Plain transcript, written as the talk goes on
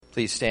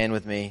Please stand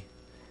with me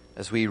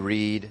as we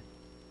read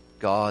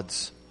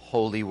God's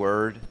holy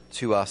word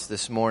to us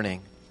this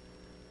morning.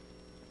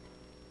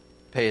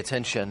 Pay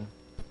attention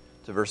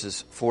to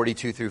verses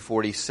 42 through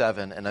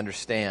 47 and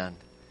understand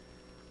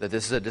that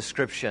this is a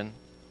description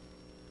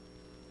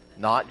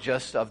not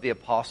just of the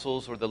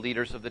apostles or the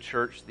leaders of the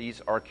church.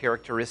 These are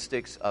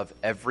characteristics of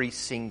every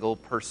single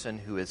person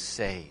who is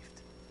saved.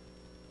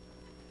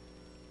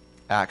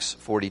 Acts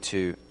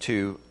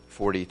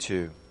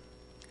 42:42.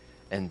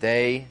 And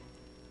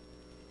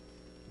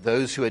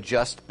those who had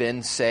just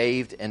been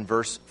saved in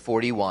verse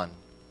 41,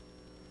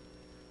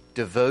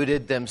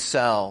 devoted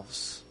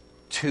themselves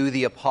to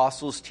the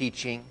apostles'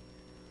 teaching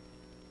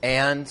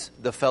and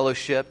the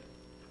fellowship,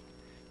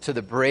 to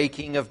the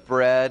breaking of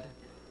bread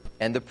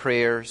and the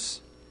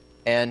prayers,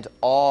 and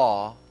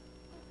awe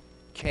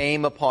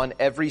came upon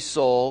every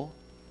soul,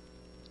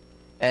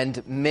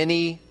 and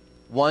many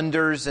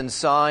wonders and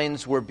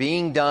signs were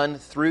being done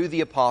through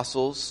the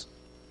apostles,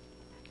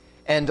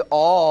 and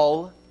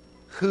all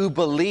who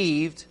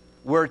believed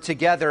were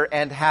together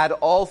and had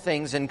all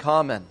things in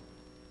common.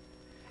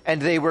 And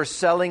they were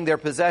selling their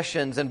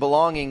possessions and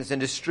belongings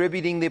and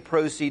distributing the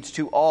proceeds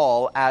to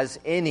all as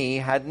any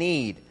had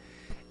need.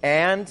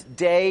 And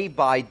day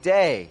by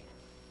day,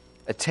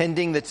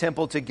 attending the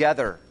temple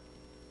together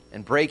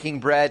and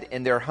breaking bread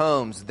in their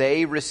homes,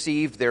 they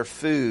received their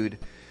food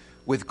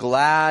with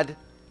glad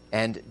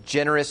and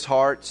generous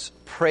hearts,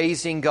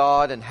 praising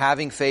God and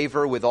having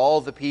favor with all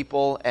the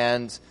people.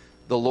 And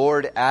the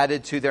Lord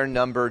added to their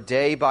number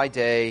day by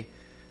day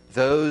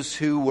those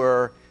who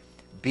were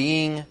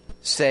being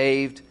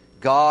saved.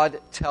 God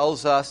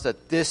tells us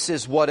that this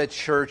is what a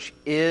church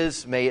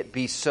is. May it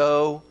be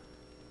so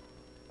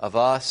of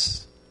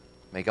us.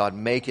 May God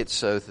make it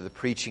so through the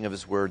preaching of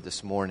His Word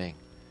this morning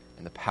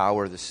and the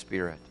power of the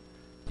Spirit.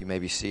 You may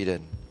be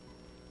seated.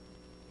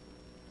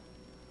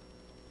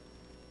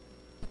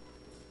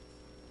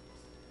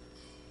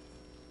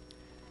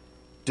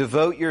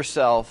 Devote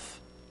yourself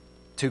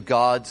to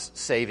God's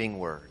saving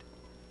Word.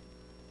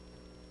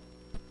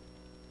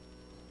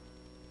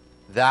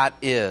 That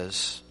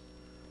is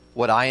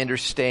what I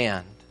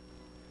understand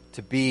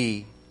to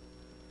be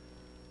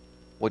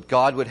what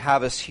God would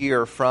have us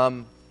hear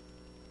from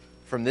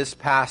this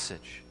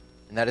passage.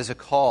 And that is a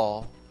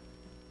call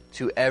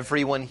to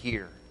everyone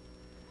here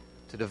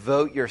to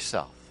devote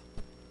yourself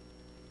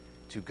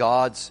to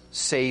God's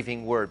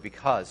saving Word,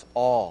 because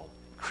all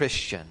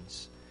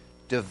Christians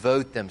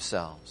devote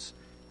themselves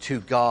to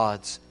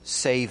God's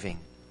saving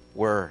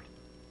Word.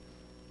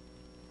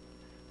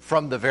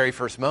 From the very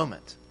first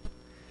moment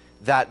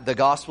that the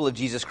gospel of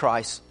Jesus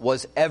Christ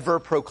was ever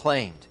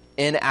proclaimed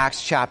in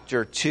Acts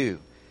chapter 2,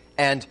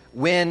 and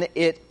when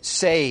it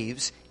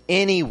saves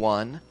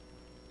anyone,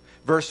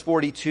 verse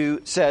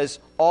 42 says,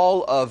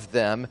 all of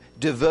them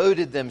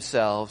devoted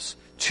themselves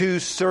to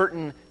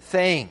certain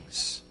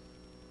things.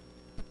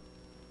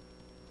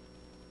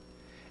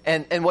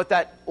 And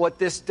what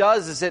this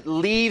does is it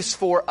leaves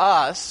for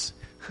us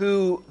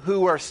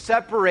who are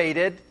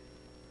separated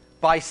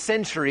by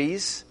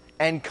centuries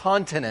and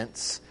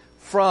continents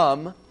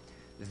from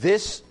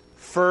this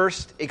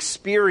first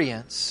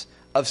experience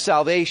of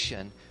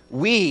salvation,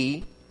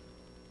 we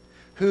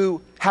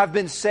who have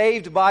been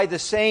saved by the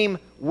same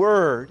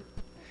Word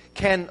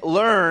can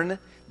learn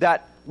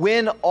that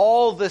when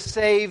all the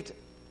saved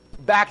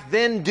back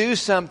then do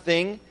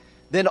something,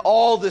 then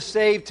all the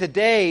saved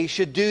today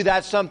should do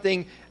that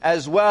something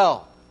as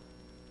well.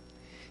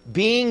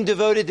 Being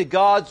devoted to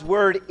God's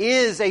Word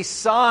is a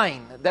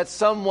sign that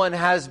someone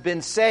has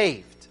been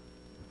saved.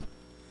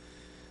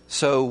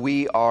 So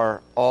we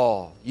are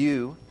all,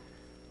 you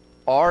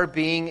are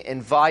being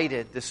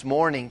invited this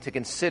morning to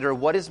consider,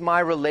 what is my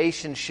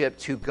relationship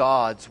to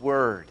God's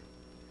Word?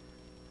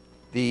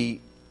 The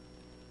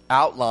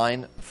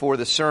outline for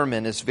the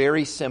sermon is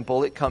very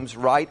simple. It comes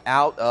right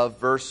out of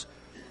verse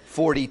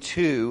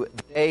 42.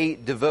 They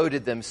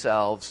devoted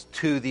themselves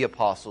to the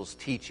apostles'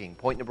 teaching.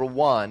 Point number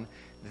one,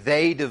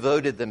 they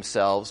devoted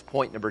themselves.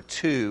 Point number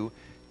two,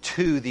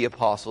 to the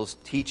apostles'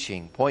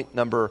 teaching. Point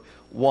number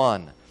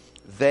one,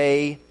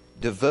 they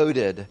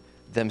devoted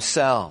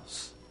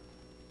themselves.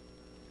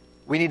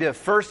 We need to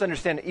first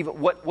understand even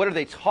what are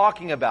they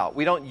talking about.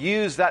 We don't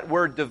use that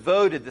word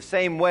devoted the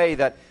same way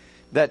that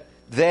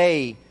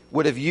they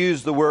would have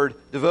used the word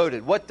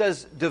devoted. What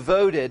does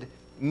devoted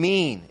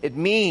mean? It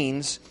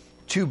means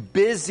to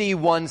busy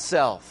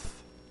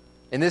oneself.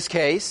 In this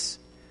case,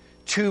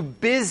 to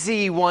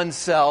busy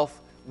oneself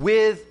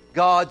with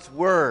God's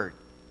Word.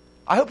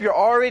 I hope you're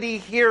already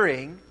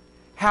hearing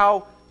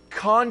how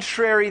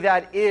contrary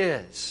that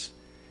is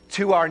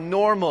to our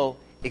normal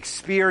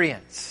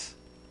experience.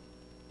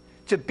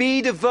 To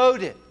be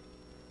devoted,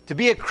 to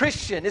be a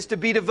Christian, is to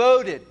be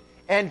devoted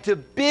and to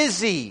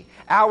busy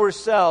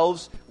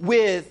ourselves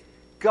with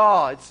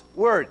God's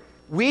Word.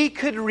 We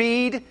could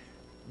read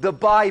the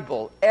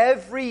Bible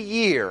every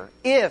year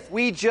if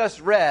we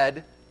just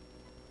read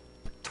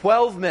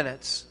 12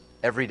 minutes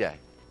every day.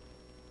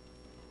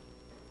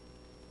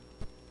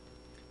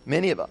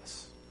 Many of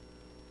us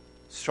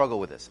struggle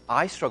with this.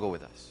 I struggle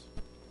with this.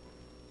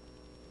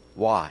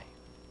 Why?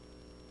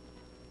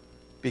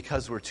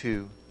 Because we're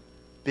too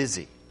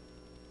busy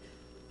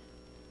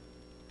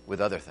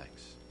with other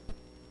things.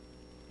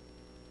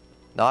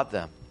 Not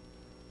them.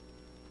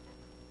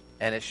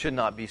 And it should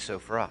not be so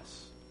for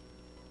us.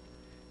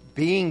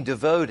 Being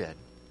devoted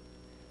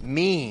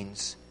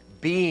means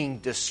being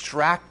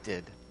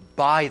distracted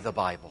by the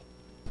Bible,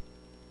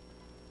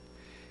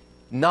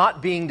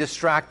 not being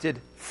distracted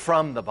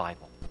from the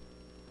Bible.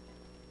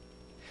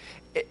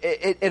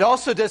 It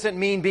also doesn't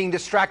mean being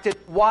distracted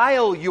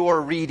while you're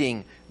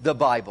reading the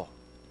Bible,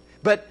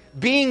 but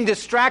being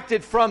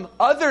distracted from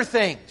other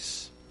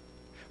things,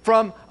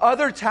 from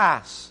other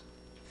tasks.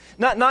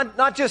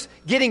 Not just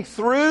getting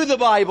through the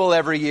Bible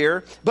every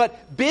year,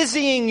 but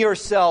busying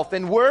yourself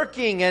and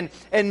working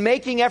and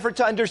making effort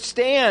to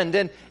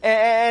understand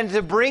and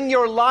to bring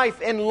your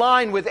life in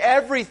line with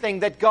everything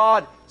that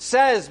God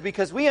says,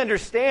 because we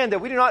understand that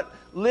we do not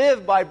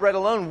live by bread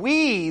alone.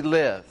 We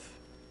live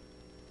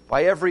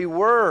by every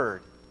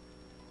word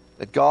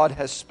that God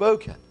has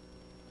spoken.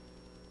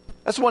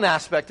 That's one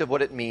aspect of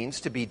what it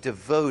means to be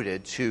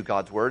devoted to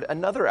God's Word.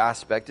 Another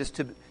aspect is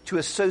to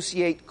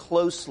associate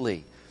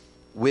closely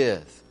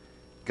with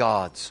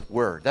God's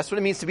Word. That's what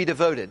it means to be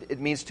devoted. It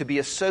means to be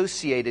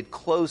associated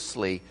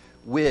closely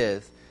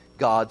with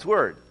God's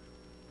Word.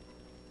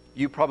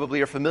 You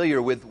probably are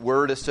familiar with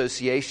word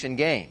association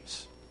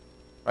games,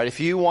 right? If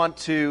you want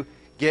to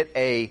get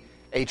a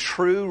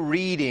true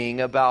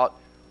reading about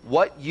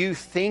what you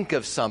think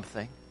of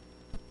something,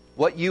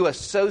 what you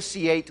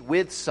associate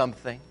with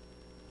something,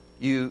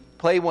 you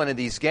play one of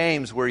these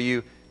games where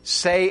you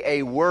say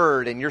a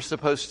word and you're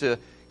supposed to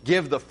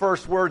give the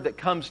first word that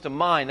comes to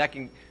mind. That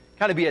can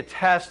kind of be a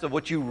test of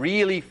what you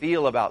really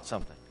feel about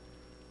something.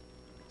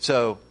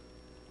 So,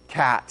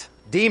 cat,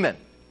 demon.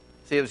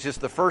 See, it was just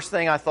the first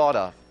thing I thought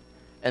of.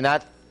 And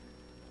that,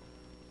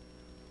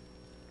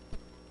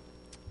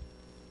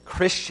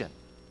 Christian,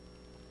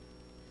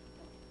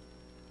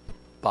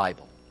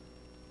 Bible.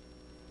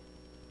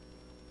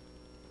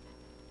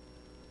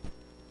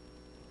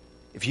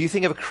 If you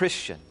think of a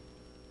Christian,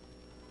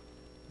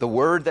 the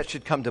word that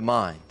should come to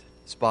mind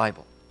is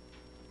Bible.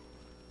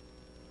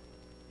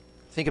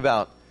 Think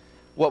about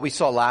what we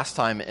saw last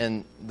time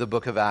in the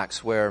book of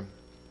Acts, where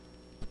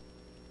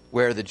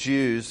the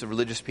Jews, the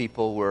religious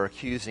people, were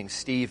accusing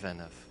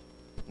Stephen of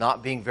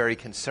not being very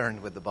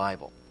concerned with the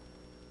Bible.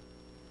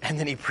 And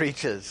then he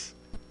preaches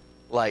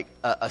like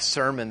a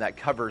sermon that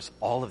covers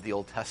all of the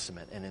Old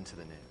Testament and into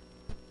the New.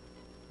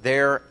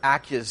 Their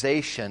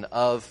accusation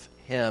of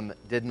him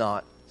did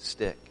not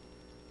stick.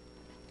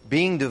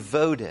 Being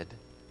devoted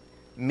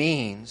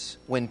means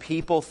when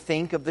people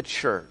think of the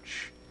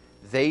church,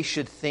 they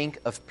should think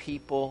of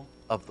people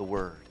of the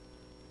Word.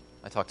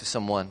 I talked to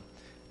someone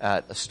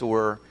at a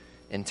store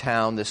in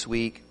town this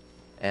week,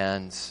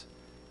 and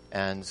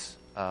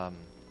I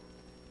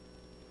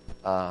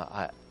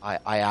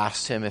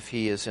asked him if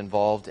he is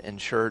involved in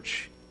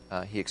church.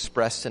 He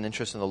expressed an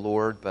interest in the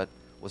Lord, but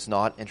was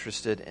not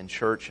interested in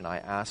church, and I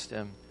asked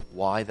him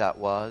why that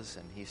was,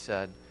 and he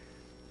said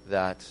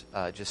that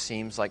it just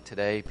seems like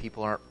today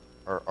people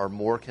are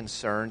more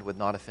concerned with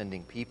not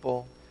offending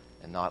people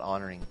and not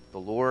honoring the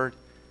Lord.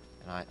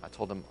 And I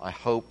told him, I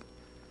hope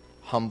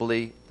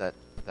humbly that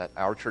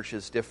our church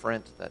is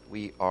different, that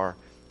we are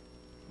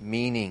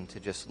meaning to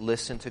just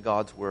listen to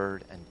God's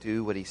Word and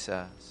do what He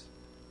says.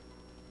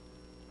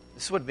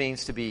 This is what it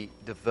means to be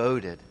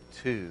devoted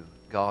to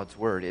God's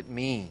Word. It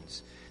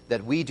means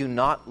that we do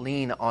not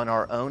lean on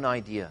our own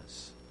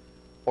ideas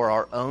or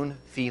our own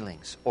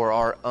feelings or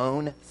our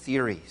own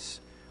theories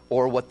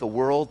or what the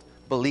world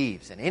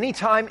believes. And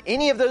anytime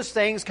any of those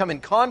things come in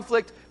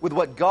conflict with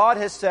what God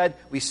has said,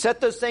 we set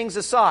those things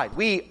aside.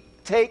 We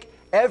take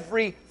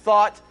every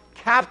thought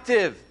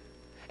captive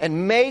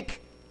and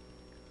make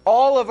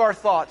all of our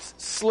thoughts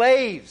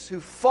slaves who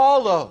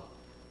follow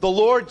the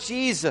Lord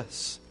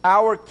Jesus,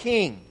 our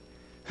King,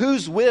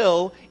 whose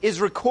will is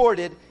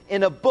recorded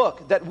in a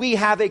book that we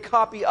have a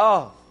copy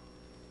of.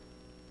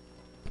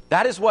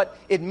 That is what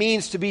it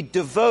means to be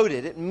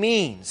devoted. It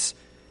means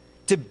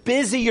to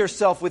busy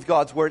yourself with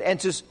God's Word and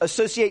to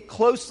associate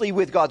closely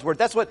with God's Word.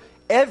 That's what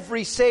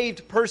every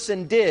saved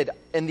person did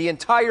and the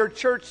entire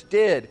church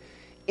did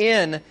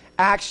in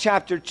Acts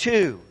chapter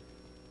 2.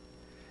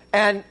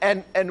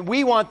 And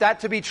we want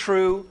that to be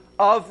true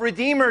of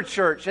Redeemer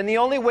Church. And the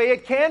only way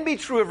it can be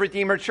true of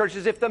Redeemer Church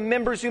is if the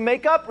members who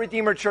make up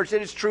Redeemer Church,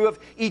 it is true of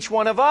each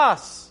one of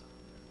us.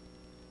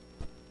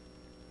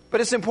 But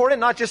it's important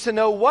not just to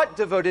know what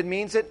devoted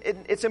means,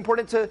 it's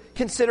important to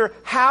consider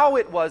how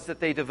it was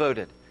that they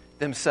devoted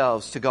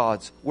themselves to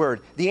God's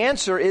Word. The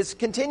answer is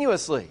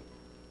continuously.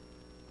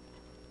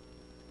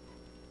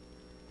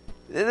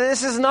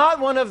 This is not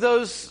one of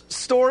those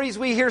stories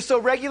we hear so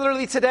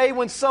regularly today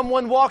when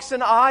someone walks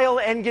an aisle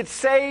and gets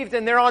saved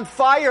and they're on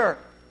fire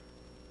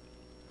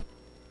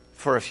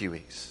for a few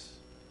weeks.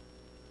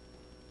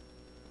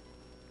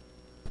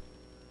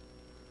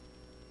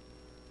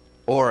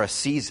 Or a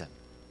season.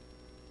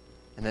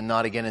 And then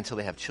not again until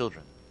they have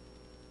children.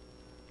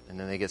 And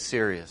then they get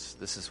serious.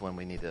 This is when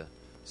we need to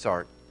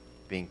start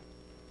being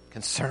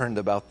concerned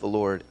about the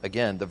Lord.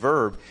 Again, the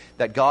verb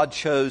that God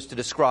chose to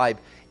describe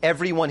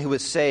everyone who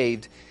was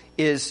saved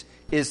is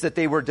that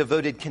they were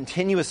devoted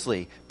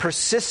continuously,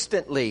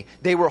 persistently.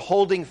 They were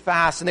holding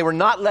fast, and they were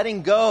not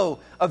letting go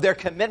of their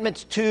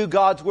commitment to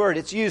God's word.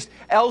 It's used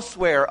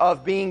elsewhere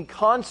of being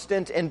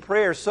constant in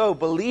prayer. So,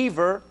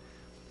 believer,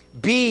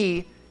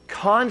 be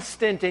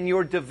constant in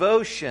your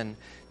devotion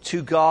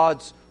to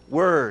God's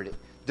word.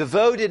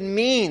 Devoted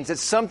means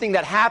it's something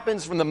that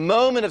happens from the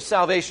moment of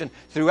salvation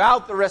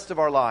throughout the rest of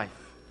our life.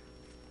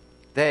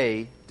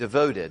 They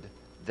devoted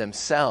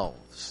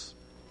themselves.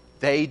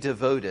 They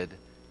devoted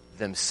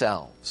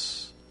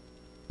themselves.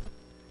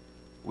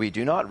 We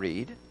do not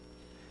read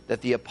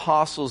that the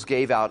apostles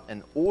gave out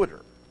an order.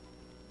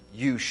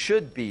 You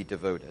should be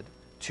devoted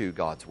to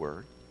God's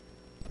word.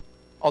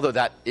 Although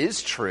that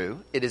is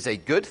true, it is a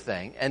good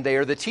thing, and they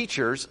are the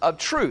teachers of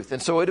truth.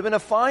 And so it would have been a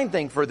fine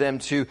thing for them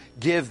to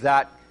give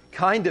that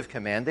kind of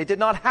command. They did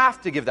not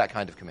have to give that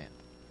kind of command.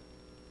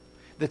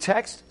 The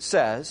text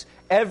says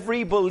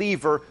every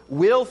believer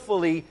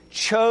willfully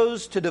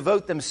chose to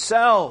devote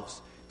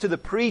themselves to the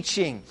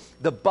preaching,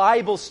 the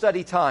Bible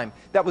study time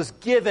that was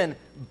given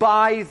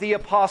by the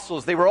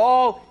apostles. They were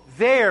all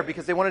there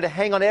because they wanted to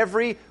hang on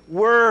every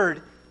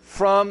word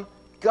from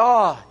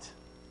God.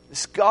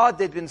 This God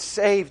they'd been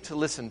saved to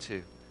listen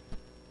to.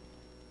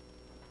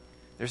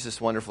 There's this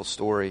wonderful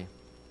story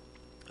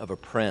of a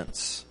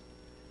prince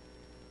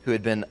who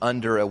had been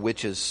under a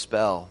witch's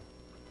spell,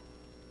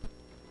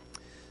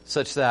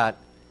 such that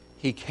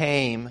he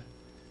came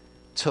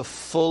to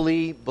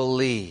fully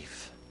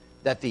believe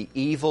that the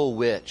evil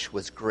witch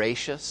was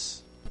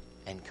gracious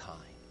and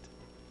kind.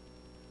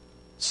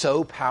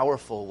 So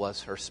powerful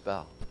was her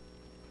spell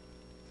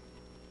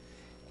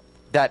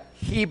that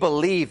he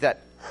believed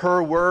that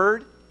her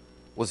word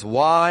was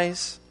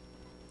wise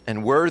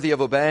and worthy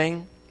of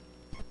obeying,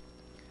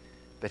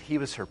 but he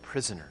was her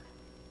prisoner.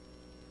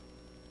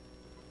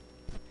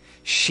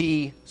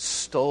 She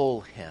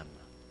stole him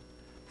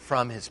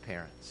from his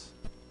parents.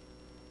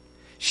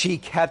 She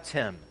kept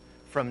him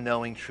from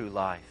knowing true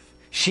life.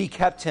 She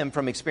kept him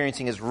from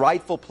experiencing his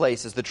rightful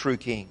place as the true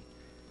king.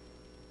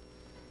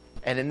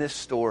 And in this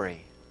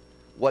story,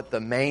 what the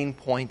main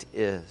point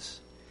is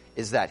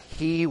that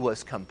he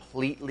was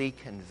completely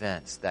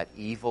convinced that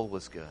evil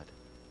was good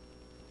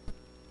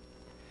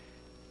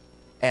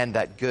and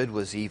that good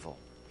was evil.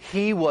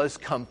 He was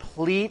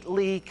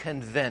completely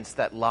convinced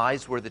that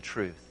lies were the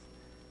truth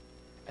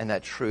and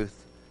that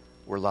truth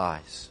were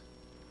lies.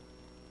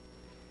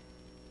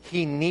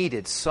 He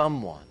needed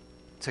someone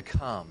to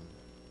come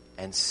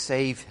and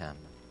save him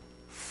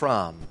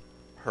from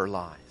her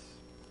lies.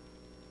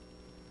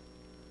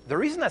 The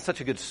reason that's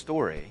such a good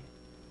story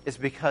is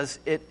because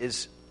it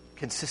is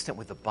consistent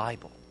with the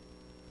Bible.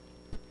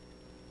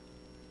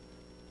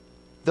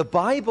 The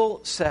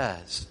Bible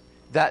says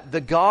that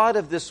the God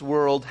of this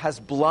world has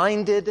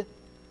blinded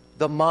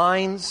the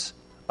minds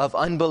of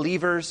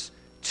unbelievers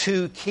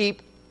to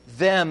keep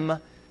them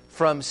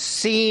from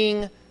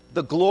seeing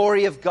the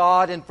glory of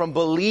God and from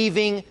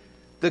believing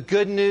the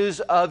good news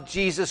of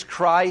Jesus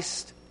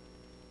Christ.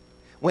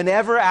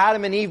 Whenever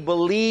Adam and Eve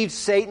believed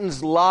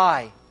Satan's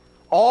lie,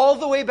 all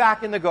the way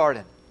back in the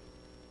garden,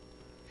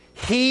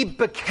 he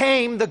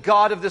became the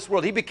God of this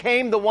world. He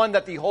became the one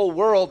that the whole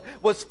world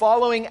was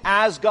following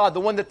as God. The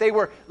one that they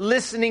were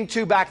listening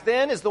to back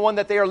then is the one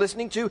that they are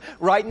listening to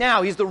right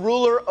now. He's the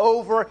ruler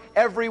over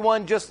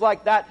everyone, just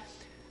like that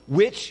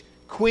witch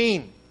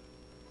queen.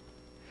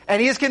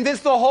 And he has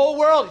convinced the whole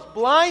world. He's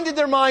blinded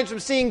their minds from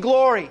seeing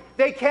glory.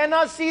 They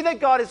cannot see that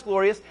God is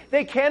glorious.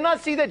 They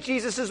cannot see that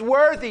Jesus is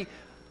worthy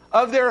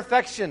of their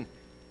affection.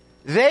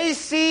 They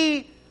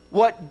see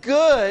what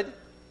good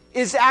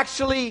is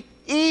actually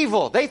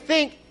evil. They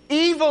think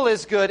evil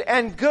is good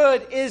and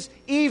good is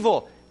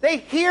evil. They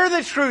hear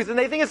the truth and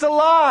they think it's a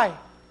lie.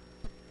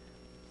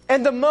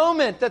 And the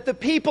moment that the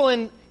people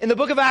in the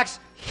book of Acts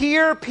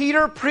hear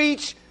Peter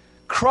preach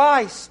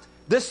Christ,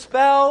 the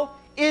spell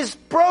is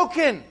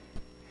broken.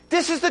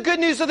 This is the good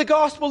news of the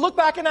gospel. Look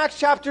back in Acts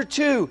chapter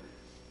 2.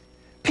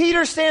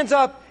 Peter stands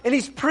up and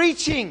he's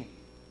preaching.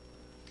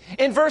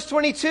 In verse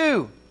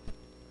 22,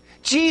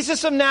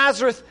 Jesus of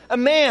Nazareth, a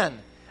man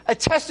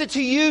attested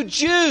to you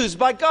Jews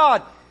by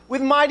God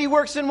with mighty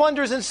works and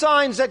wonders and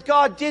signs that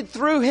God did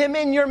through him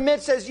in your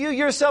midst, as you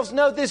yourselves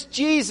know, this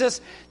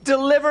Jesus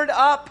delivered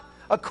up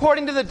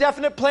according to the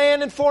definite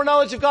plan and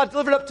foreknowledge of God,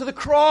 delivered up to the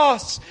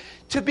cross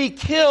to be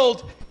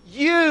killed.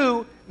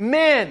 You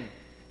men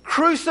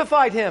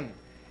crucified him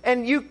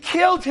and you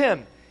killed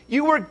him.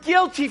 You were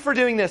guilty for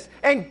doing this.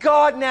 And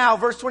God now,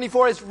 verse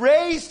 24, has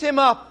raised him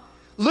up,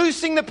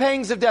 loosing the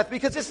pangs of death,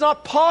 because it's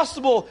not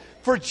possible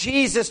for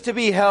Jesus to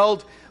be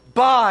held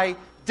by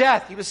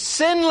death. He was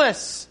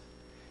sinless.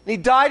 And he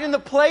died in the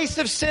place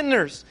of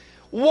sinners.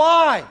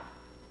 Why?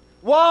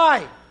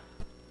 Why?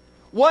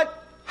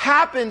 What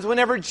happens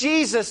whenever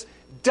Jesus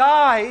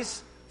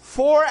dies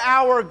for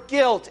our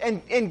guilt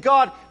and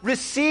God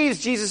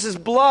receives Jesus'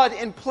 blood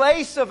in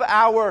place of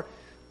our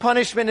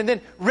punishment and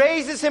then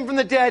raises him from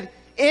the dead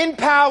in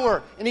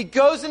power, and he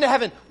goes into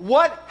heaven.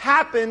 What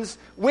happens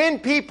when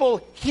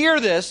people hear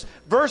this?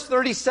 Verse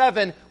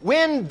 37,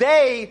 when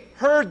they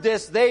heard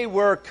this, they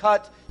were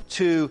cut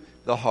to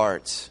the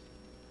heart.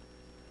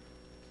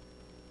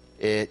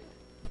 It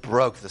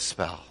broke the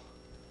spell,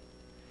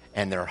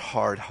 and their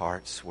hard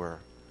hearts were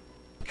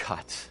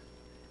cut,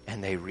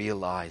 and they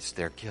realized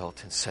their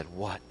guilt and said,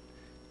 what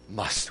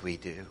must we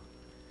do?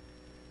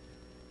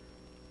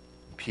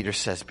 Peter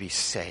says, be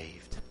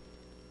saved.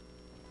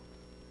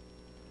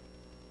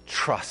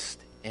 Trust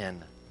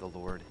in the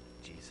Lord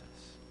Jesus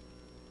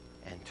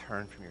and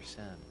turn from your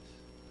sins.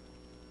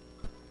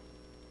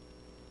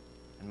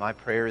 And my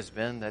prayer has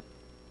been that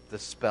the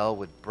spell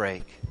would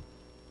break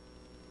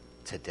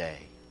today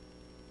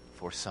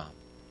for some.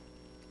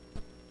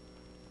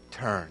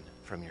 Turn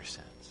from your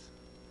sins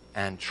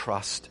and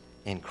trust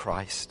in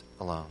Christ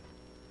alone.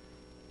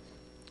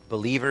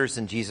 Believers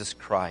in Jesus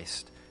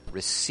Christ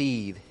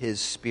receive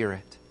His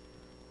Spirit.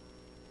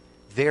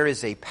 There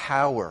is a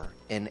power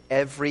in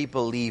every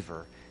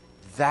believer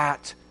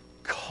that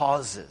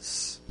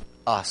causes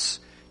us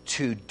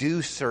to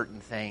do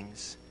certain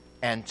things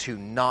and to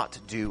not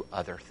do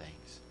other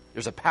things.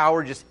 There's a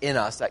power just in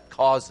us that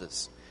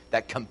causes,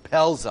 that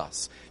compels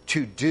us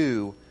to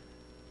do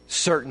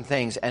certain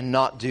things and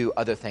not do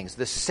other things.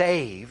 The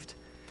saved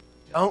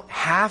don't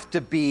have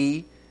to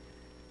be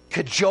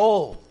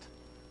cajoled.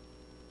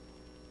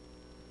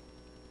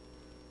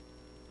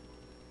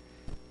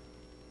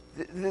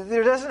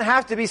 There doesn't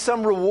have to be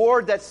some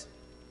reward that's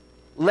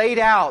laid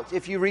out.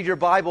 If you read your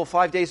Bible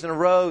 5 days in a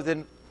row,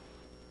 then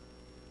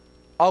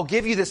I'll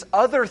give you this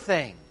other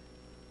thing.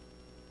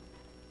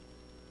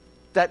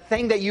 That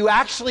thing that you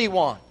actually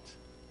want.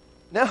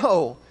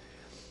 No.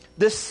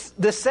 The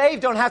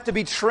saved don't have to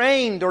be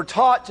trained or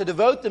taught to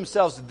devote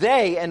themselves.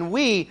 They and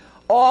we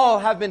all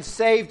have been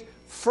saved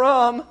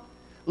from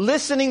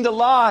listening to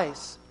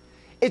lies.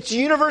 It's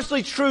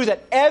universally true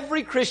that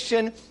every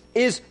Christian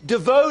is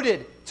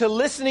devoted to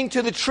listening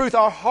to the truth.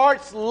 Our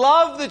hearts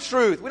love the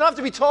truth. We don't have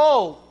to be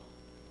told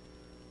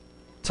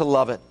to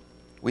love it.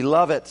 We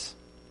love it.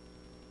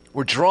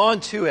 We're drawn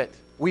to it.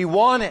 We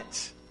want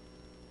it.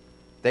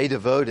 They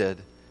devoted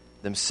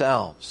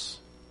themselves.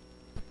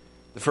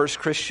 The first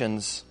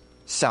Christians'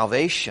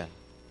 salvation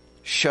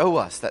show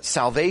us that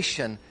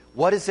salvation,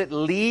 what does it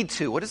lead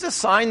to? What is a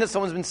sign that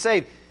someone's been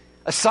saved?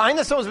 A sign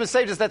that someone's been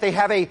saved is that they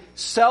have a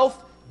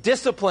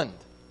self-disciplined.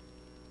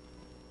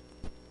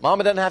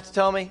 Mama doesn't have to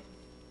tell me.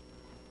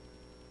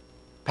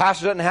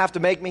 Pastor doesn't have to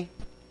make me.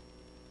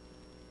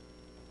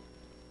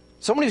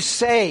 Someone who's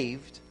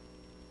saved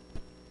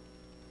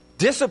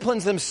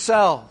disciplines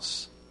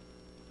themselves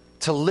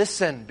to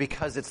listen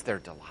because it's their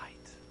delight.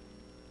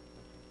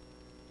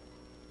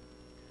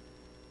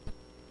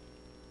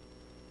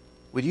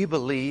 Would you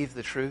believe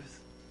the truth?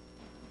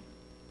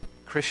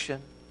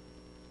 Christian,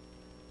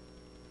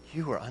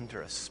 you were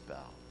under a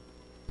spell.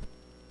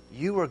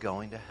 You were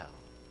going to hell.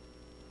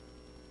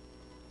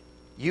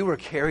 You were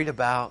carried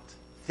about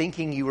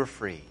thinking you were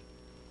free,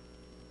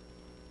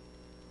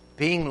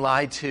 being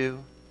lied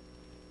to,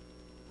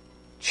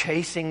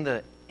 chasing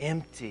the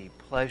empty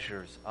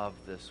pleasures of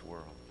this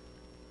world,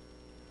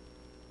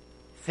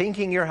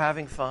 thinking you're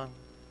having fun.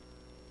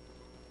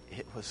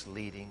 It was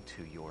leading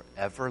to your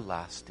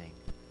everlasting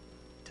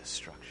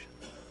destruction.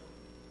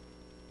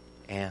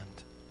 And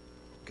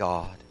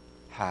God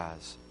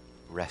has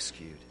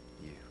rescued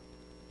you.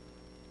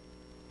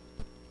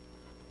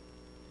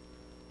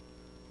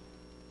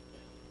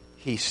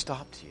 He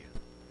stopped you.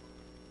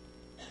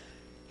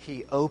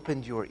 He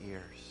opened your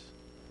ears.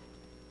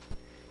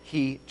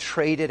 He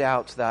traded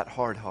out that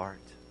hard heart.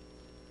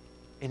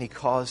 And He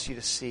caused you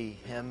to see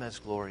Him as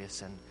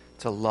glorious and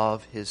to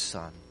love His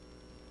Son.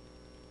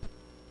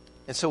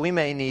 And so we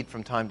may need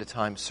from time to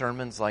time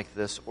sermons like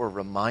this or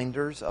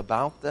reminders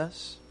about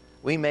this.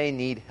 We may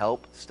need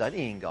help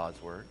studying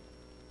God's Word.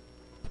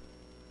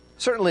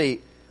 Certainly,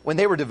 when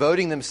they were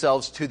devoting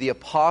themselves to the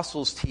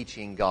apostles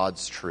teaching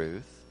God's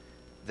truth,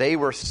 they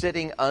were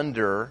sitting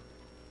under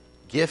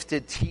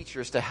gifted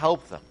teachers to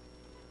help them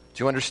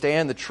to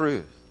understand the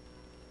truth.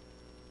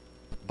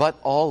 But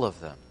all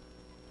of them,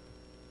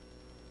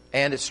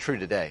 and it's true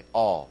today,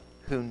 all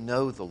who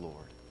know the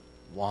Lord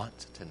want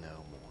to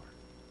know more.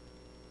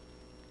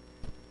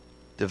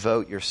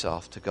 Devote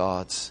yourself to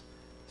God's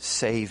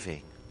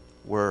saving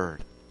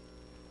Word.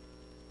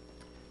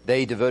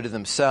 They devoted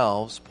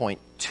themselves, point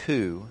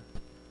 2,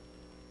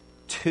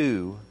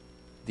 to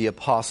the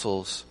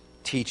apostles'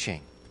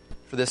 teaching.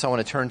 For this, I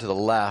want to turn to the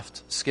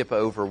left, skip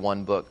over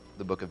one book,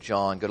 the book of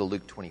John, go to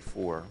Luke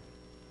 24.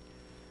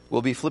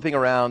 We'll be flipping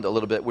around a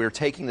little bit. We're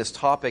taking this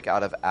topic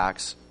out of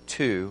Acts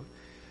 2,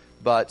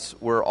 but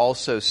we're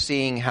also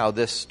seeing how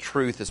this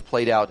truth is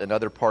played out in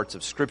other parts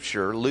of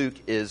Scripture. Luke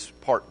is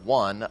part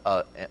 1,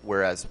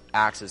 whereas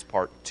Acts is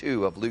part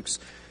 2 of Luke's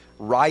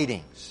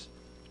writings.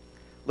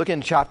 Look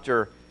in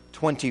chapter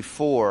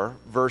 24,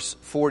 verse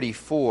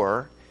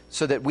 44,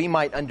 so that we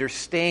might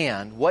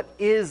understand what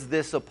is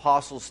this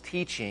apostles'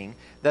 teaching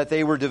that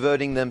they were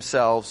devoting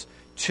themselves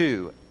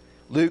to.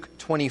 Luke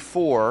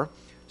 24,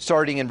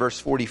 Starting in verse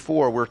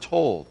 44, we're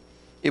told,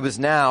 it was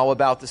now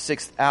about the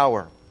 6th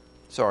hour.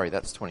 Sorry,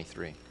 that's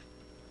 23.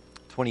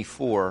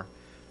 24,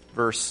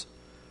 verse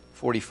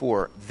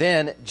 44.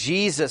 Then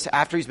Jesus,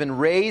 after he's been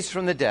raised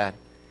from the dead,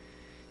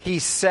 he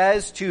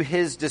says to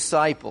his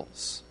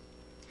disciples,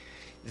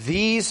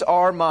 "These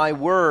are my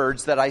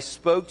words that I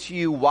spoke to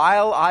you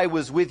while I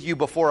was with you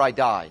before I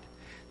died,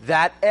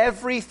 that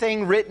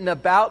everything written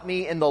about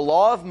me in the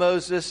law of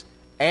Moses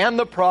and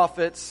the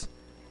prophets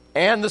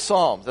and the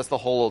Psalms," that's the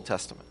whole Old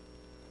Testament,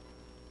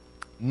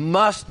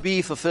 "must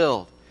be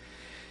fulfilled."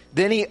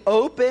 Then he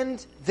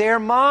opened their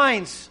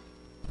minds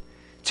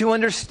to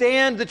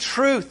understand the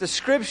truth, the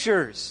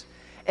Scriptures,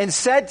 and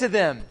said to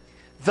them,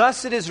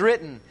 "Thus it is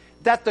written,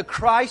 that the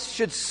Christ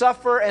should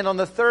suffer and on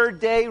the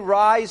third day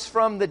rise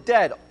from the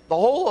dead." The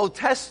whole Old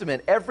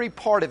Testament, every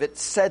part of it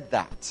said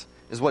that,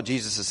 is what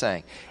Jesus is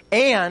saying.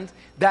 "And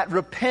that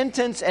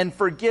repentance and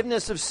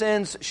forgiveness of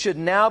sins should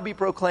now be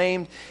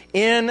proclaimed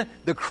in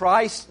the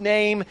Christ's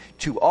name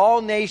to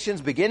all nations,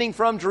 beginning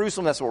from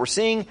Jerusalem." That's what we're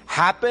seeing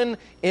happen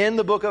in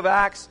the book of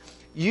Acts.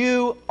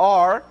 You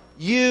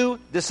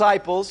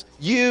disciples,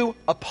 you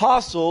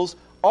apostles,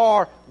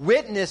 are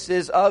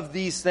witnesses of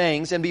these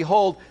things. "And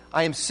behold,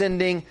 I am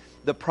sending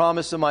the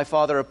promise of my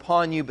Father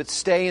upon you, but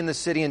stay in the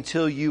city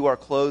until you are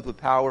clothed with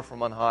power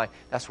from on high."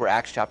 That's where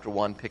Acts chapter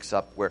 1 picks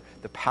up, where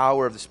the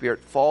power of the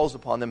Spirit falls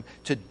upon them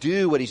to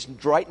do what he's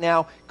right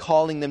now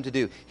calling them to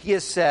do. He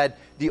has said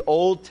the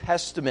Old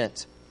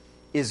Testament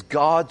is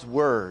God's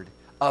word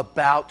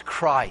about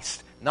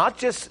Christ. Not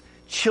just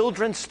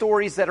children's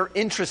stories that are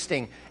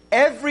interesting.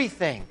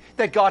 Everything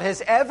that God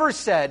has ever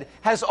said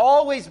has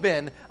always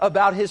been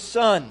about his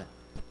Son.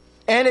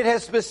 And it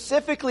has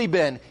specifically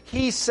been,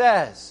 he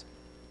says,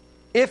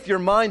 if your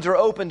minds are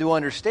open to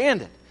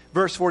understand it,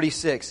 verse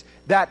 46,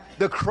 that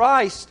the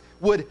Christ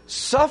would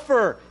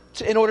suffer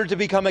in order to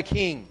become a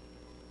king.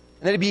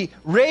 And that he'd be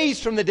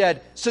raised from the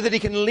dead so that he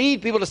can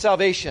lead people to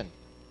salvation.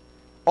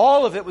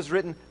 All of it was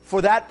written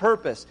for that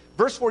purpose.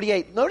 Verse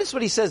 48, notice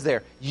what he says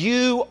there.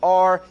 You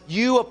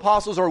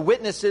apostles are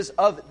witnesses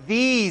of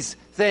these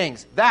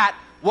things. That,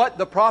 what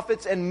the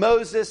prophets and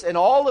Moses and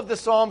all of the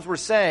Psalms were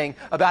saying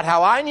about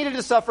how I needed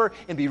to suffer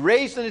and be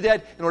raised from the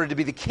dead in order to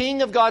be the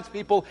king of God's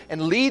people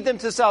and lead them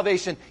to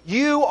salvation.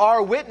 You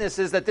are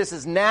witnesses that this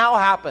has now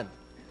happened.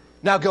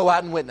 Now go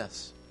out and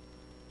witness.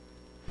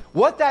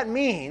 What that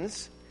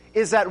means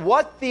is that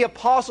what the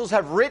apostles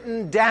have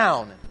written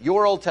down,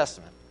 your Old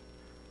Testament,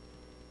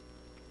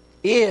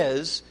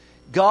 is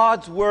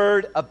God's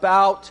word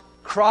about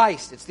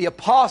Christ. It's the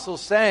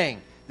apostles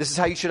saying, this is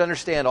how you should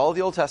understand all of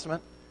the Old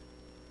Testament.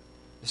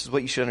 This is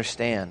what you should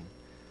understand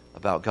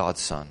about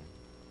God's Son.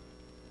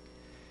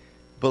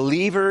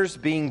 Believers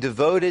being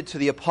devoted to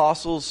the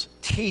apostles'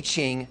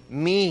 teaching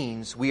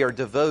means we are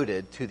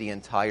devoted to the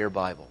entire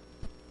Bible.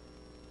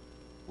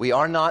 We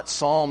are not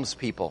Psalms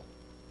people.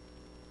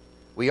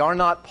 We are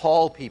not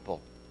Paul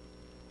people.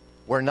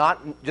 We're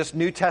not just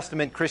New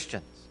Testament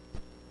Christians.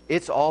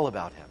 It's all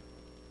about him.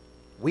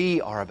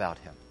 We are about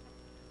him.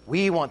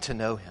 We want to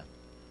know him.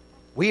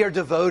 We are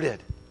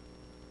devoted.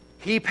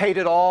 He paid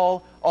it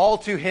all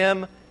to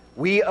him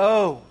we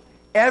owe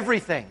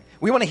everything.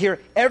 We want to hear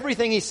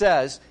everything he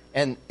says,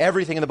 and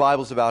everything in the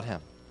Bible is about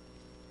him.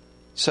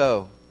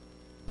 So,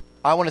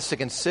 I want us to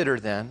consider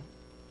then,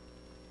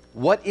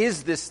 what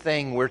is this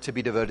thing we're to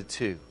be devoted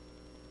to?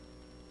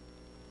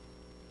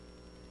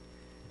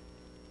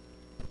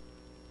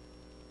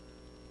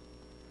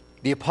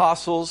 The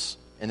apostles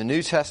in the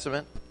New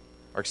Testament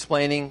are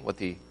explaining what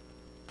the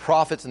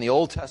prophets in the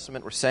Old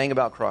Testament were saying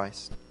about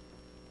Christ.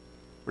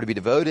 We're to be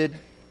devoted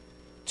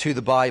to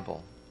the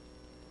Bible.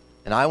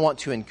 And I want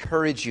to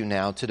encourage you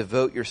now to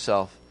devote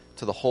yourself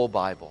to the whole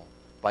Bible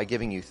by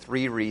giving you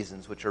 3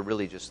 reasons, which are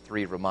really just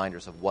 3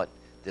 reminders of what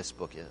this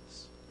book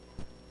is.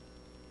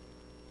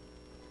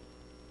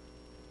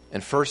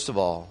 And first of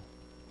all,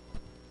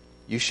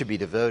 you should be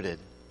devoted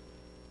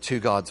to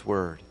God's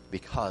Word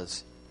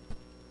because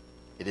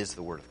it is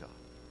the Word of God.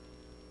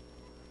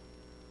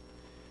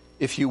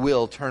 If you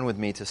will, turn with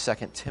me to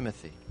 2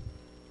 Timothy.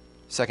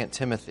 2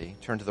 Timothy,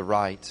 turn to the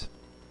right,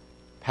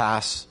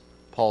 pass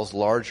Paul's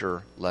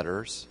larger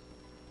letters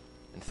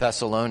in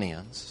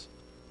Thessalonians,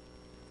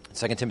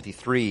 2 Timothy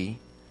 3,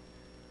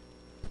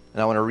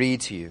 and I want to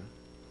read to you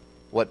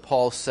what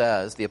Paul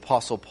says, the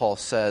Apostle Paul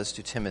says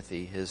to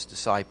Timothy, his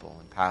disciple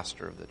and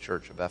pastor of the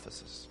church of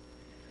Ephesus.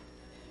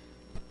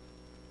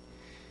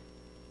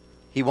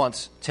 He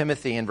wants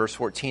Timothy in verse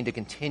 14 to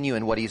continue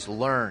in what he's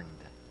learned.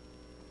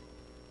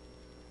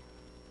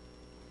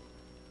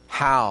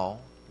 How,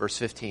 verse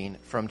 15,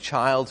 from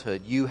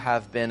childhood you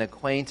have been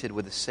acquainted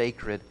with the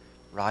sacred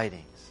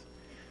writings,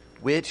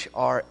 which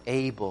are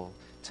able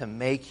to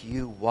make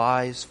you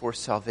wise for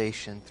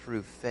salvation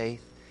through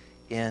faith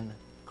in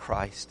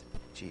Christ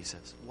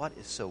Jesus. What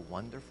is so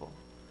wonderful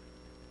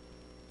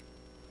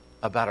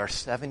about our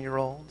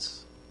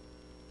 7-year-olds?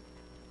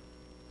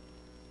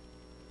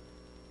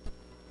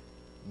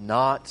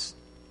 Not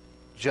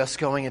just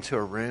going into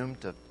a room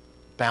to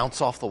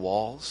bounce off the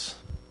walls,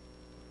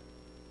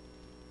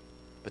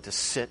 but to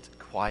sit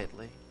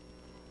quietly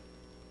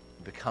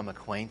become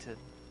acquainted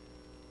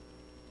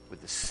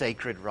with the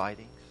sacred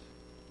writings,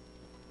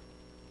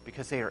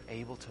 because they are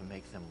able to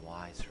make them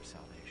wise for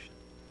salvation.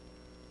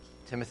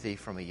 Timothy,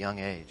 from a young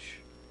age,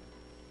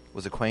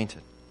 was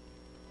acquainted.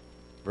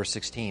 Verse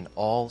 16,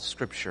 all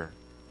Scripture,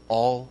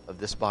 all of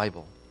this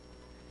Bible,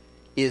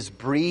 is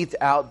breathed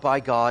out by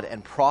God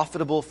and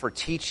profitable for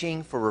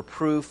teaching, for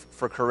reproof,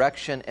 for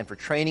correction, and for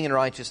training in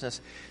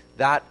righteousness,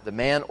 that the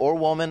man or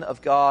woman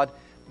of God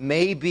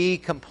may be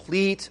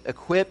complete,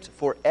 equipped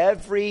for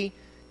every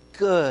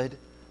good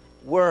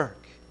work.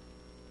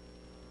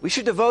 We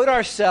should devote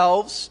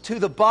ourselves to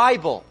the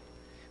Bible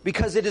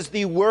because it is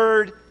the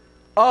Word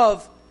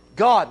of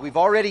God. We've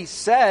already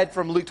said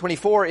from Luke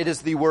 24, it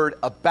is the Word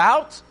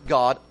about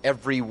God.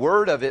 Every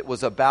word of it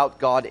was about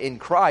God in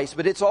Christ.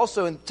 But it's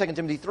also in 2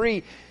 Timothy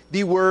 3,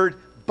 the Word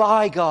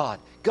by God.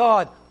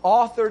 God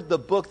authored the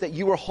book that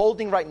you are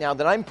holding right now,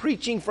 that I'm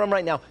preaching from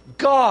right now.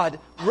 God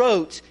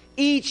wrote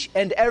each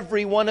and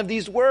every one of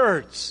these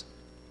words.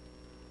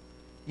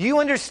 You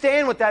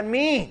understand what that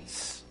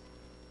means.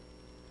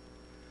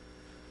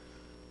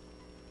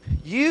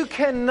 You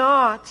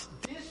cannot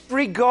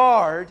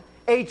disregard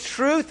a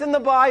truth in the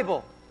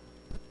Bible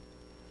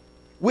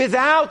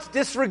without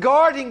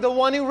disregarding the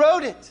one who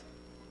wrote it.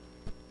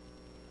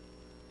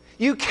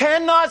 You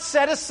cannot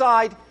set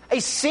aside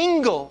a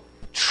single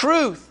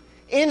truth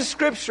in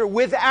Scripture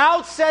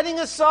without setting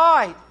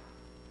aside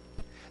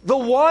the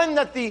one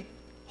that the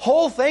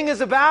whole thing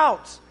is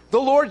about, the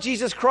Lord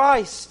Jesus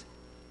Christ.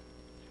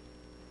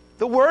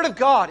 The Word of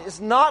God is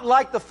not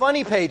like the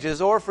funny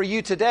pages, or for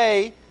you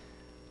today,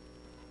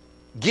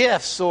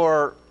 GIFs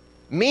or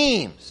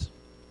memes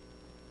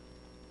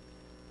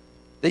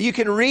that you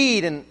can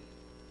read and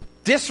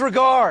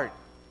disregard,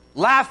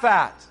 laugh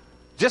at,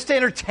 just to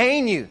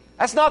entertain you.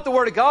 That's not the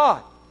Word of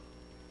God.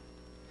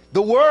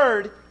 The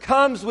Word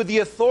comes with the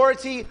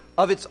authority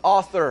of its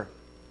author.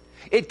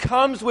 It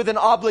comes with an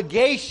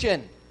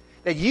obligation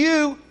that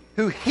you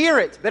who hear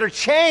it better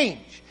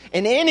change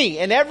in any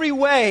and every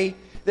way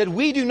that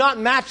we do not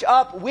match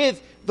up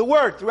with the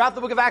Word. Throughout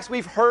the book of Acts,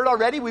 we've heard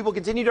already, we will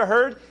continue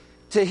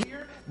to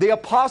hear the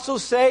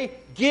apostles say,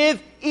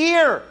 give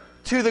ear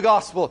to the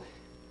gospel.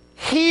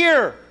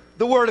 Hear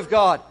the Word of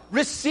God.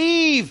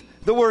 Receive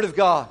the Word of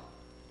God.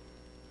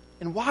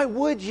 And why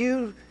would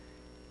you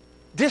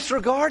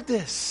disregard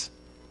this?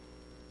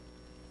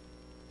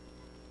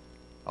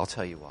 I'll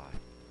tell you why.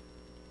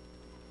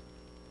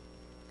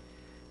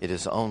 It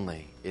is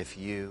only if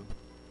you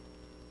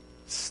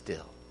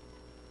still,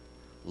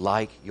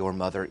 like your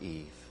mother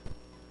Eve,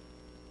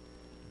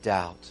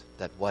 doubt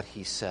that what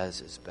He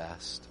says is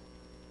best,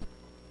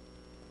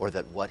 or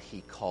that what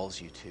He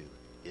calls you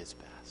to is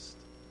best.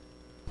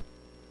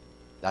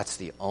 That's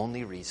the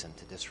only reason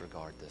to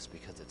disregard this,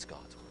 because it's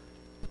God's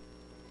Word.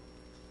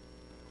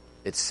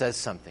 It says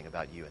something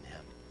about you and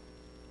Him.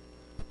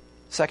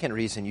 Second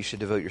reason you should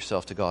devote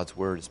yourself to God's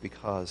Word is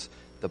because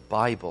the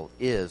Bible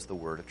is the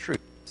Word of truth.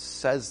 It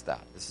says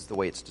that. This is the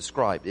way it's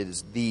described. It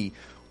is the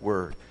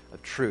Word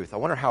of truth. I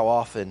wonder how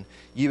often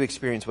you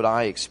experience what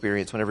I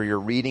experience whenever you're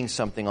reading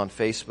something on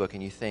Facebook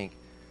and you think,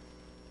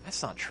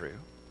 that's not true.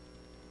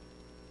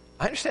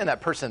 I understand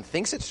that person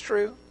thinks it's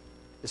true,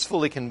 is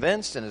fully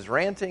convinced, and is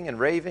ranting and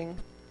raving.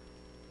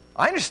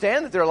 I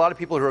understand that there are a lot of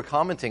people who are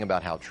commenting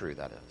about how true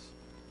that is.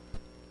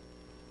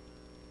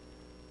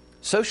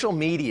 Social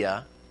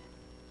media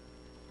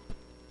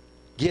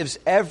gives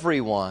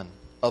everyone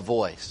a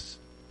voice,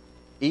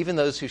 even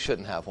those who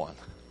shouldn't have one.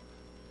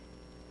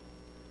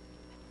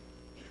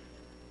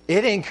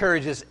 It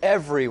encourages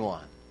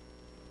everyone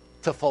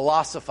to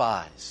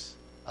philosophize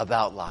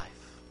about life,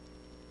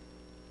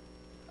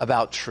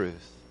 about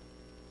truth.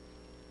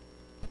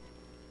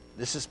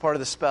 This is part of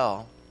the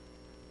spell.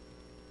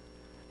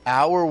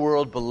 Our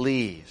world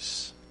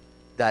believes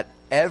that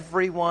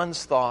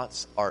everyone's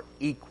thoughts are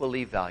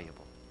equally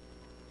valuable.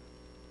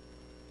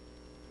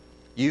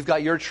 You've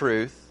got your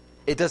truth.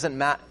 It doesn't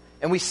matter.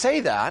 And we say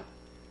that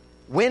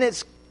when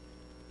it's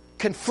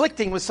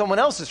conflicting with someone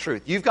else's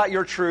truth. You've got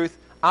your truth.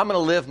 I'm going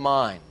to live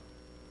mine.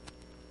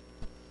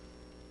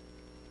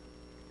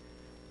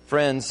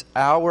 Friends,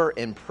 our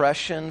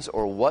impressions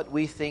or what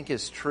we think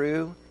is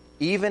true,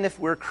 even if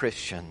we're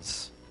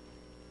Christians,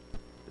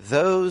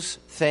 those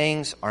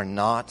things are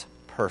not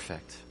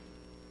perfect.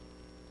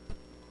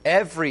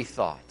 Every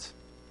thought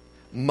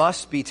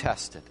must be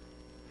tested,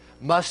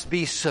 must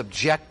be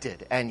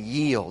subjected and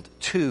yield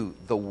to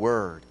the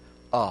Word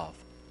of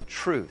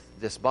truth.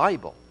 This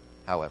Bible,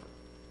 however,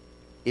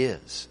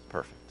 is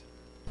perfect.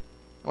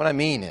 What I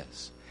mean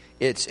is,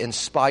 it's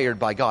inspired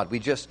by God. We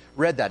just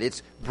read that.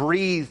 It's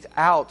breathed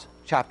out,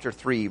 chapter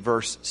 3,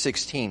 verse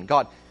 16.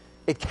 God,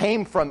 it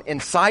came from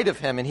inside of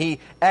Him, and He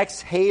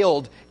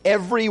exhaled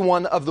every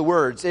one of the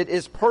words. It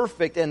is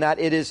perfect in that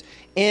it is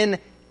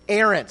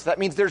inerrant. That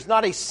means there's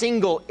not a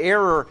single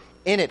error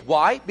in it.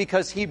 Why?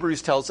 Because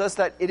Hebrews tells us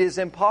that it is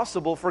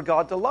impossible for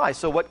God to lie.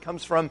 So what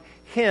comes from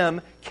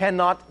Him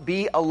cannot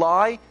be a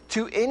lie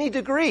to any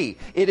degree.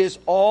 It is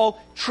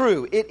all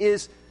true. It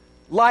is,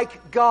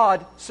 like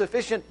God,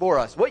 sufficient for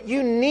us. What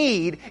you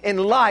need in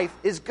life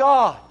is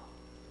God.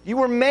 You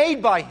were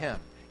made by Him.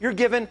 You're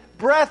given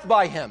breath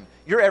by Him.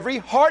 Your every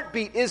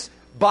heartbeat is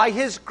by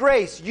His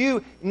grace.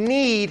 You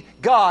need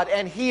God,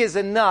 and He is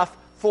enough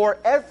for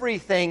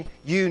everything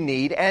you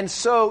need, and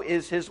so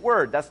is His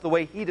Word. That's the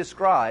way He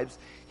describes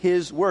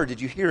His Word.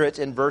 Did you hear it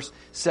in verse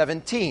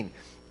 17?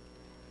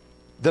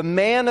 The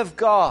man of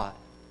God,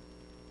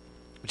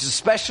 which is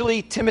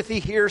especially Timothy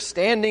here,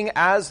 standing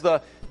as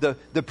the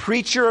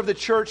preacher of the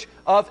church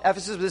of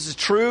Ephesus. This is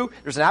true.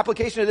 There's an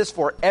application of this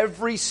for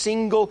every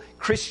single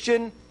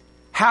Christian.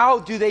 How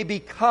do they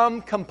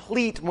become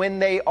complete when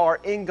they are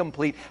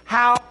incomplete?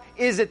 How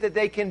is it that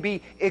they can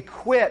be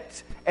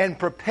equipped and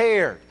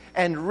prepared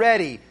and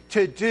ready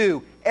to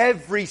do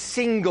every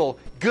single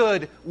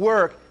good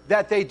work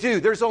that they do?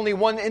 There's only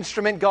one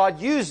instrument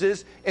God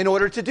uses in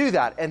order to do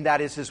that, and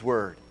that is His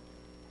Word.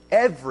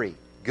 Every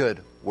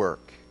good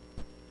work.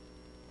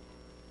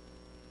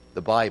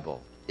 The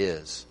Bible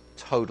is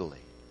totally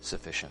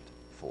sufficient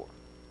for.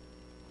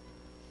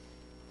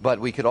 But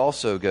we could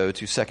also go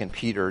to 2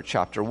 Peter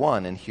chapter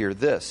 1 and hear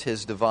this.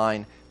 His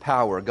divine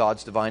power,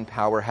 God's divine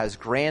power, has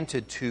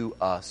granted to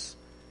us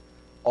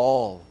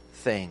all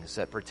things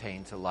that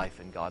pertain to life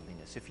and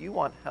godliness. If you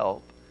want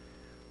help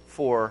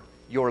for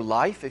your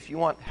life, if you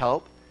want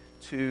help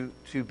to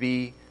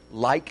be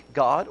like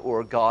God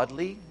or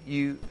godly,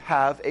 you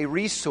have a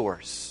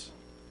resource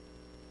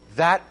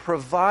that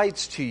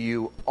provides to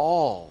you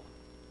all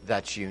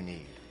that you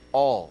need.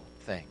 All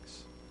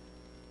things.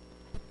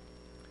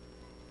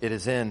 It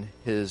is in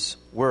His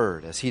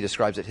Word, as He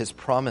describes it, His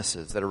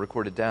promises that are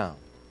recorded down.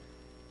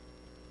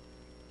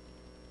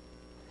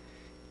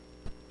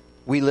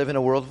 We live in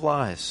a world of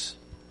lies.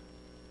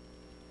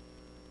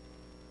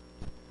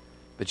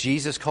 But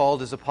Jesus called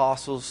His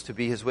apostles to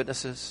be His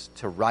witnesses,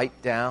 to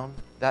write down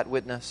that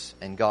witness,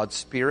 and God's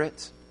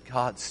Spirit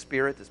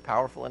is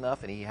powerful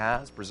enough, and He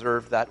has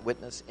preserved that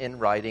witness in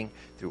writing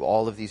through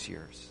all of these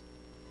years.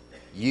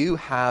 You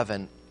have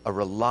a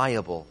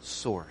reliable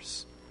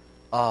source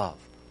of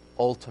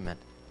ultimate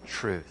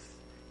truth.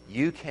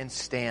 You can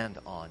stand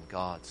on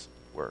God's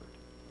Word.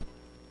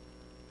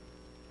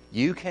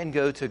 You can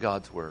go to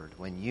God's Word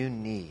when you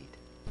need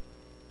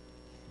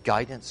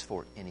guidance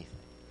for anything.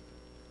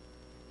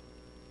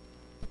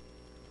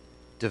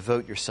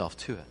 Devote yourself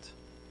to it.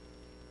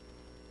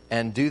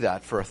 And do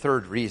that for a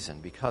third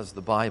reason, because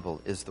the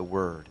Bible is the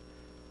Word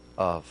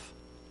of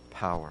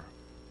power.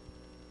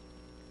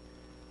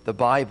 The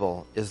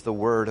Bible is the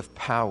Word of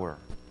power.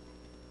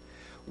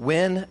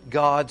 When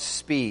God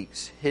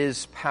speaks,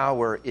 His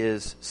power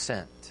is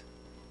sent.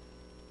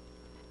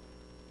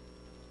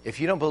 If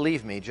you don't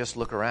believe me, just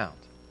look around.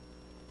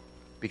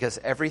 Because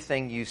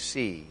everything you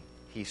see,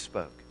 He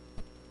spoke.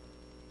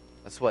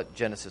 That's what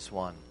Genesis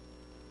 1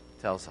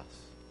 tells us.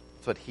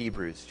 That's what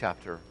Hebrews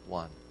chapter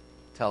 1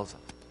 tells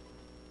us.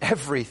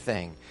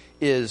 Everything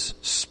is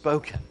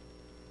spoken.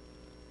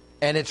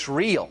 And it's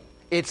real.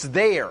 It's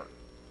there.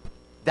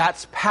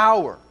 That's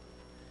power.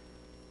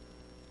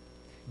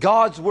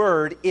 God's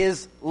Word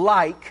is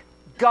like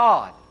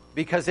God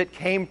because it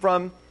came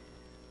from,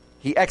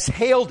 He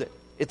exhaled it.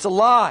 It's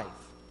alive.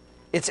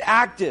 It's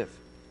active.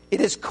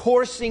 It is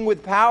coursing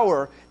with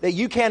power that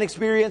you can't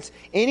experience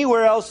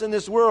anywhere else in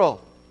this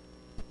world.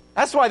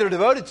 That's why they're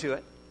devoted to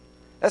it.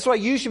 That's why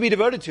you should be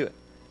devoted to it.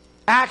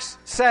 Acts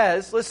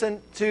says,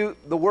 listen to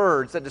the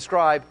words that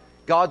describe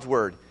God's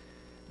Word.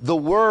 The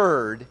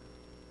Word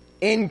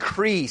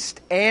increased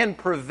and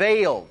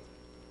prevailed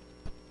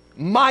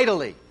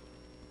mightily.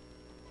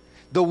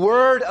 The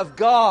Word of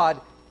God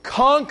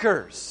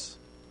conquers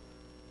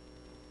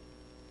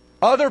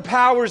other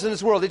powers in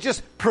this world. It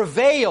just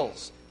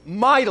prevails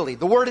mightily.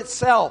 The Word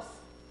itself.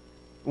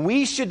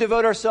 We should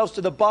devote ourselves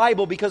to the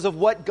Bible because of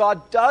what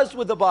God does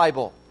with the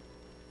Bible.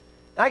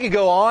 I could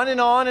go on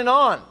and on and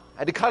on. I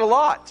had to cut a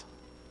lot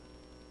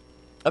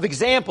of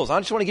examples. I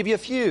just want to give you a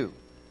few.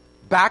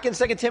 Back in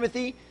 2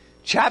 Timothy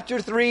chapter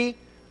 3,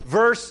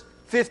 verse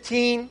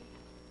 15.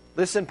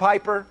 Listen,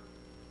 Piper.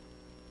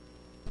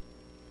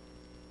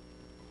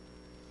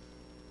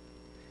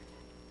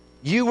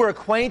 You were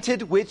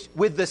acquainted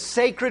with the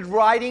sacred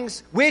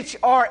writings, which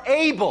are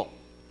able.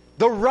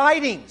 The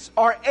writings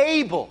are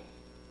able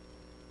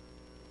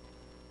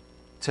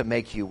to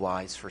make you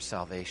wise for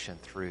salvation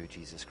through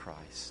Jesus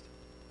Christ.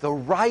 The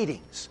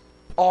writings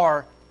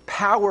are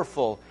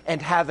powerful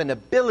and have an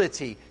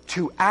ability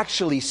to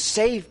actually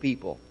save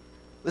people.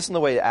 Listen to the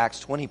way Acts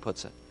 20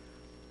 puts it.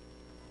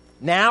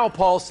 Now,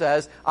 Paul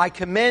says, I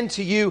commend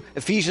to you,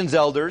 Ephesians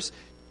elders,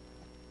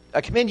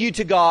 I commend you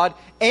to God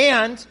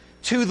and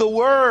to the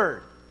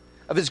Word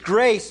of His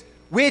grace,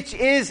 which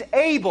is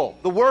able,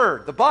 the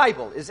Word, the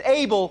Bible, is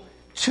able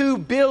to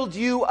build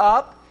you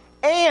up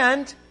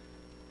and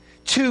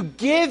to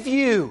give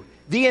you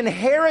the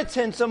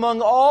inheritance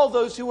among all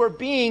those who are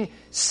being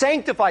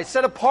sanctified,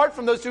 set apart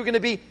from those who are going to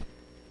be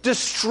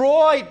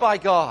destroyed by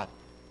God.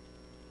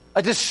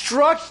 A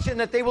destruction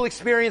that they will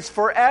experience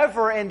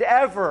forever and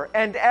ever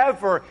and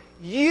ever.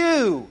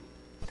 You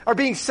are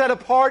being set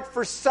apart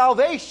for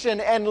salvation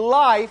and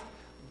life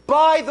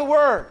by the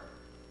Word.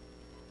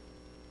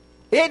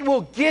 It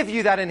will give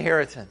you that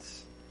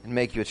inheritance. and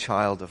make you a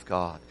child of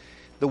God.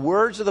 The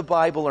words of the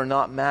Bible are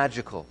not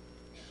magical.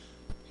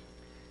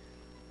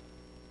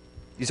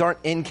 These aren't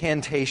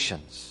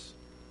incantations.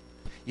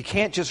 You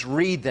can't just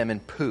read them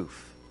and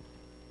poof.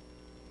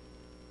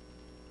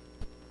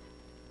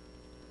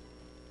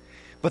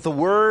 But the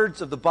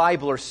words of the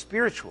Bible are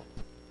spiritual.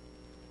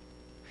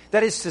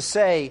 That is to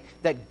say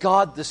that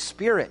God the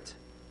Spirit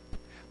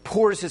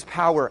pours His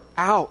power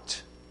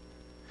out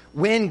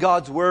when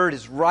God's Word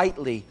is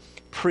rightly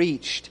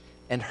preached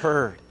and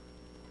heard.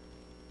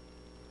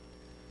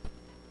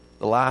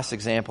 The last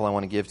example I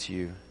want to give to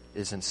you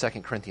is in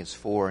 2 Corinthians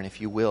 4, and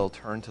if you will,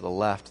 turn to the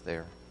left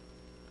there,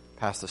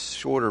 past the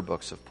shorter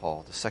books of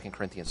Paul, to 2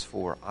 Corinthians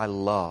 4. I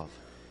love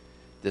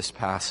this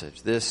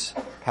passage. This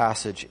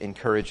passage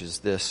encourages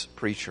this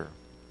preacher.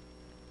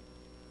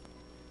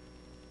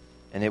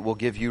 And it will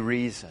give you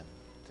reason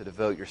to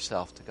devote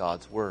yourself to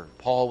God's Word.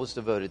 Paul was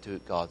devoted to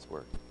God's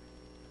Word.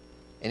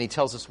 And he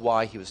tells us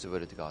why he was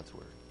devoted to God's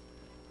Word.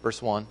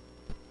 Verse 1,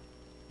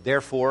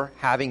 therefore,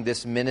 having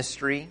this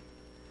ministry,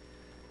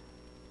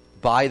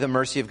 by the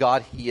mercy of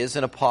God, he is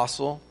an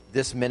apostle,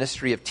 this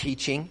ministry of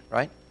teaching,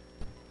 right?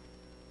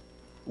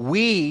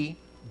 We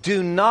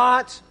do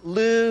not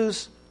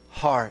lose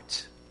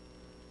heart.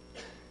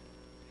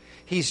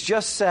 He's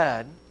just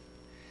said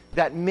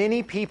that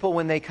many people,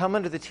 when they come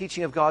under the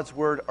teaching of God's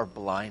Word, are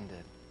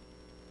blinded.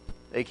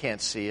 They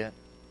can't see it.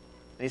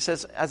 And he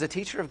says, as a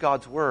teacher of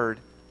God's Word,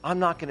 I'm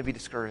not going to be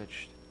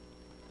discouraged.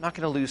 I'm not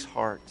going to lose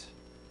heart.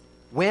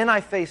 When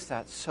I face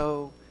that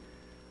so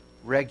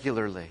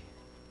regularly.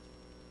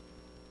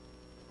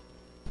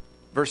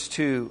 Verse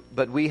 2,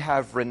 but we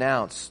have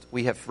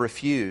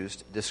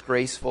refused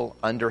disgraceful,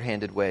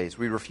 underhanded ways.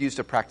 We refuse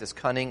to practice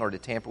cunning or to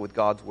tamper with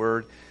God's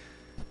Word.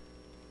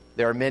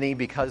 There are many,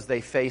 because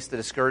they face the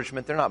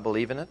discouragement, they're not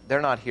believing it.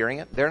 They're not hearing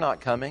it. They're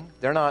not coming.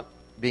 They're not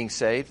being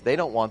saved. They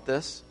don't want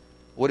this.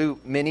 What do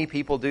many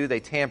people do?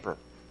 They tamper.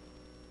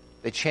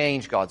 They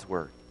change God's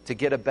Word to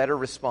get a better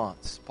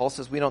response. Paul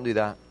says we don't do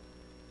that.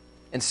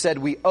 Instead,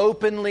 we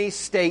openly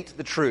state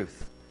the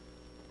truth.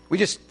 We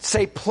just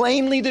say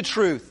plainly the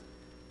truth.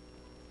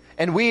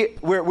 And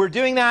we're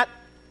doing that.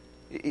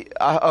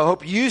 I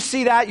hope you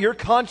see that. Your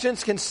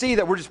conscience can see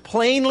that we're just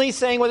plainly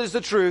saying what is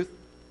the truth.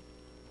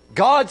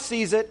 God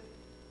sees it.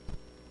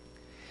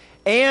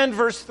 And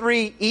verse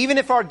 3, even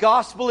if our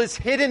gospel is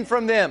hidden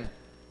from them,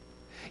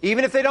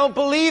 even if they don't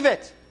believe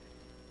it,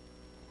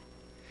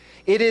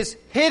 it is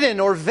hidden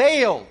or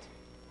veiled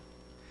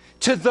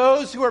to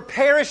those who are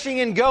perishing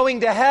and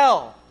going to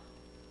hell.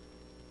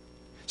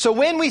 So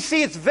when we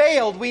see it's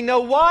veiled, we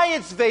know why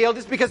it's veiled.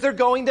 It's because they're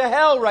going to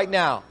hell right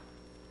now.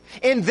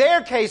 In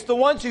their case, the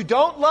ones who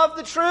don't love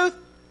the truth,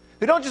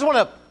 who don't just want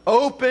an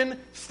open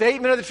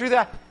statement of the truth,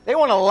 they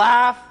want to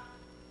laugh.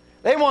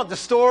 They want the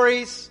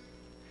stories.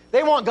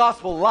 They want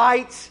gospel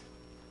light.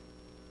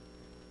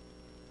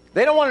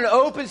 They don't want an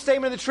open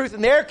statement of the truth.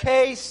 In their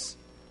case,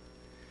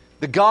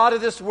 the God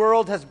of this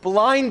world has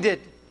blinded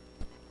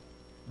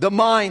the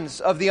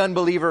minds of the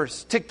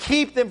unbelievers to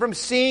keep them from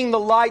seeing the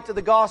light of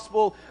the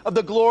gospel of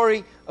the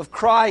glory of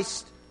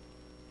Christ,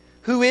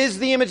 who is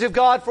the image of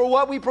God. For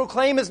what we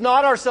proclaim is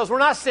not ourselves. We're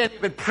not standing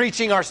up and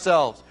preaching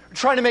ourselves. We're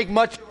trying to make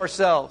much of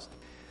ourselves.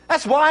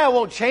 That's why I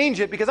won't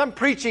change it, because I'm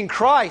preaching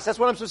Christ. That's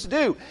what I'm supposed to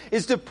do,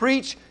 is to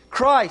preach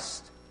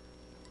Christ,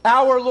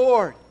 our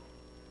Lord.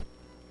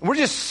 We're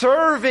just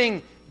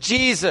serving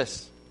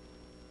Jesus.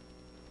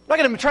 I'm not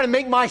going to try to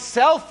make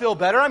myself feel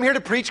better. I'm here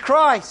to preach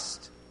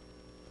Christ.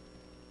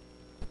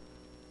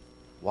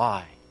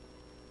 Why,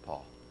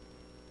 Paul?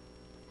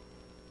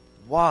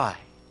 Why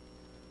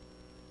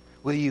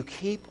will you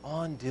keep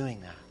on doing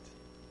that?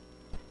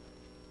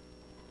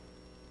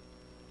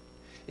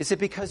 Is it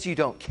because you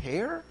don't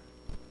care?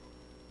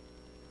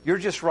 You're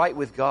just right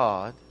with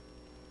God,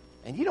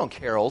 and you don't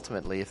care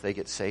ultimately if they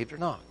get saved or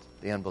not,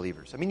 the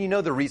unbelievers. I mean, you know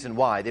the reason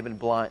why. They've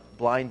been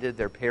blinded.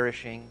 They're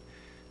perishing.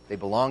 They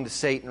belong to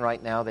Satan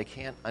right now. They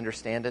can't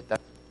understand it.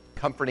 That's a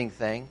comforting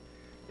thing.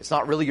 It's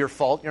not really your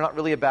fault. You're not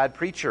really a bad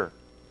preacher.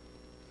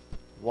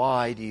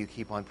 Why do you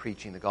keep on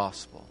preaching the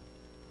gospel?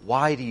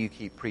 Why do you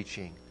keep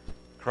preaching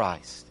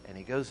Christ? And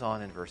he goes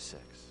on in verse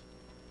 6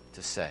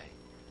 to say,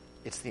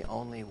 it's the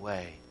only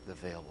way the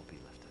veil will be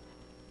lifted.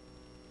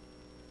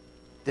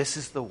 This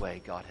is the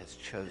way God has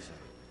chosen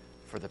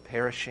for the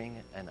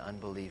perishing and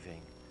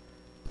unbelieving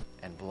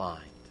and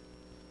blind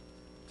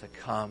to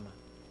come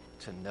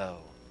to know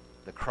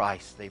the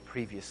Christ they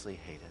previously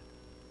hated.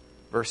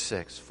 Verse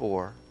 6,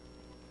 for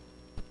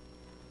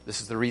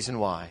this is the reason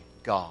why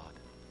God,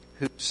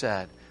 who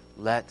said,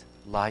 let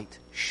light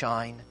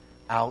shine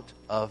out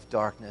of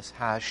darkness,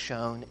 has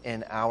shone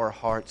in our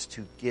hearts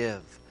to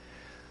give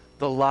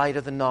the light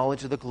of the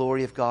knowledge of the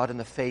glory of God in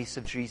the face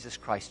of Jesus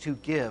Christ, to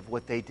give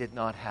what they did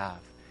not have.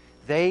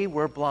 They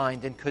were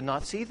blind and could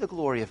not see the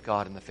glory of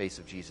God in the face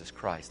of Jesus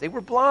Christ. They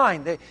were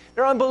blind.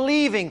 They're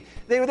unbelieving.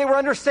 They were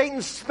under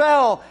Satan's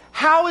spell.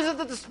 How is it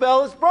that the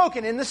spell is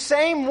broken? In the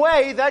same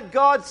way that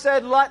God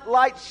said, let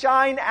light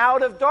shine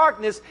out of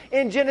darkness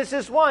in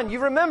Genesis 1.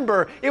 You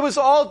remember, it was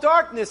all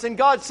darkness, and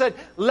God said,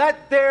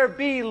 let there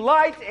be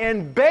light,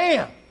 and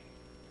bam!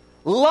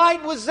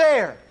 Light was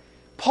there.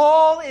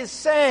 Paul is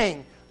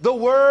saying the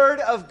Word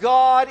of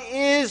God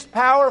is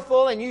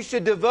powerful and you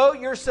should devote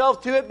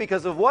yourself to it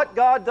because of what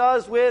God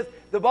does with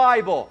the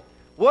Bible.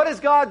 What does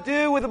God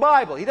do with the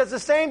Bible? He does the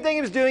same thing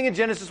He was doing in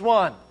Genesis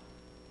 1.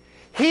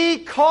 He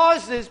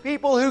causes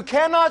people who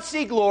cannot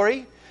see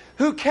glory,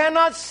 who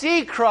cannot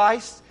see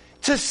Christ,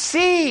 to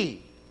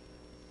see.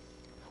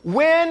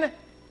 When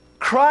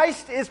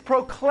Christ is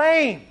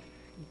proclaimed,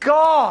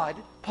 God,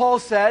 Paul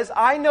says,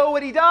 I know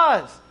what He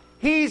does.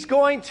 He's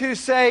going to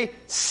say,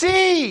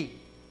 see.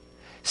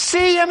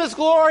 See Him as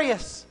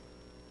glorious.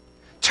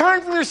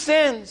 Turn from your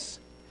sins.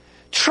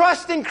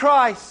 Trust in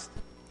Christ.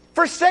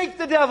 Forsake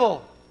the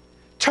devil.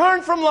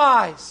 Turn from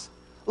lies.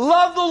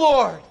 Love the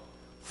Lord.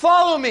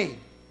 Follow me.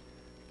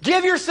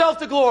 Give yourself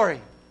to glory.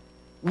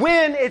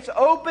 When it's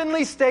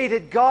openly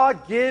stated,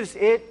 God gives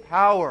it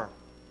power.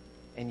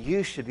 And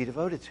you should be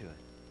devoted to it.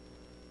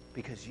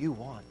 Because you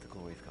want the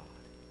glory of God.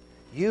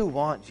 You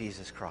want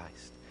Jesus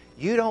Christ.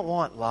 You don't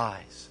want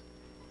lies.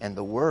 And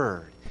the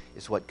Word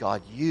is what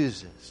God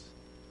uses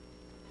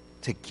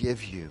to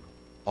give you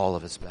all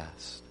of His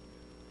best.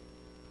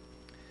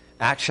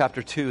 Acts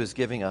chapter 2 is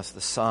giving us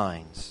the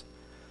signs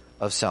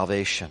of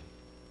salvation.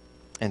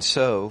 And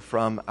so,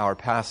 from our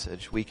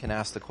passage, we can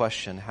ask the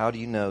question, how do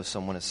you know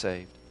someone is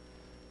saved?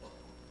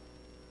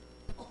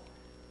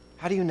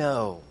 How do you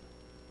know?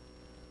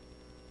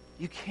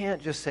 You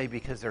can't just say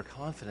because they're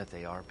confident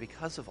they are,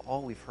 because of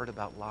all we've heard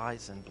about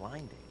lies and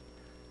blinding.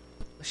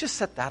 Let's just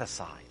set that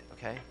aside,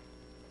 okay?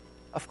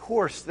 Of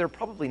course, they're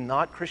probably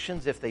not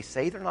Christians if they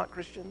say they're not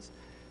Christians,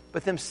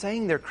 but them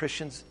saying they're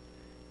Christians,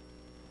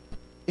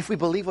 if we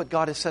believe what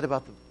God has said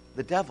about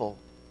the devil,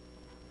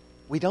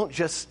 we don't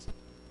just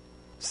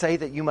say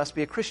that you must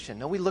be a Christian.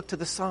 No, we look to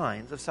the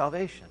signs of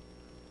salvation.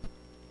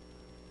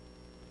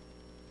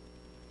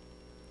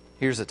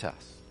 Here's a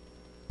test,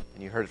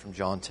 and you heard it from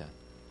John 10.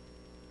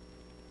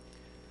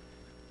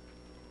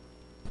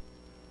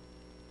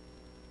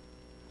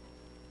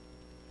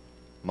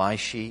 My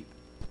sheep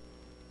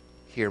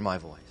hear my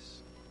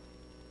voice,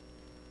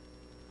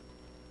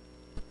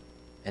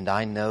 and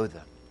I know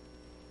them,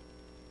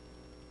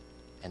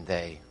 and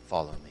they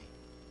follow me.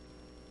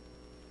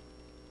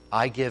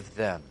 I give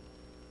them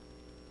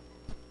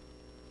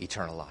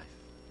eternal life,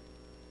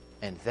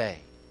 and they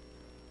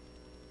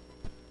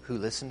who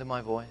listen to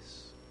my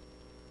voice,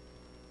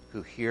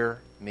 who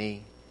hear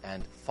me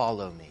and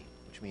follow me,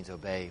 which means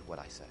obey what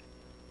I say,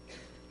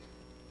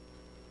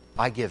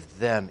 I give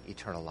them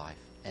eternal life,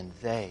 and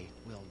they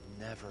will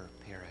never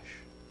perish,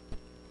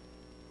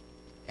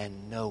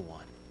 and no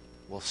one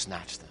will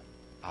snatch them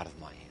out of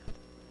my hand.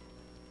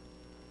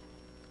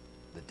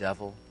 The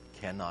devil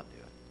cannot do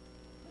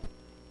it.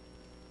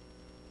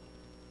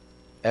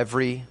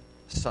 Every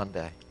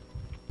Sunday,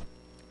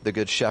 the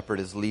Good Shepherd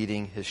is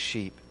leading his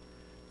sheep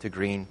to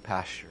green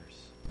pastures,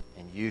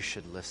 and you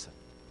should listen.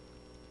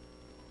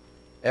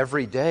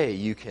 Every day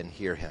you can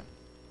hear him.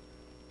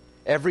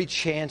 Every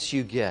chance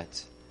you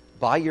get,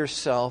 by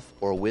yourself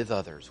or with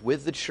others,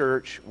 with the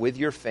church, with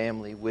your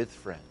family, with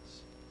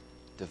friends,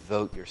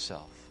 devote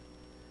yourself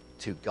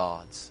to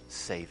God's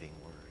saving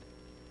word.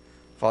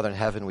 Father in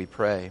heaven, we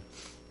pray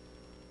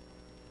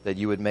that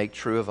you would make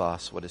true of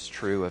us what is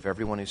true of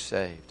everyone who's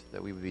saved,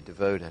 that we would be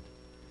devoted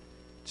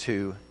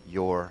to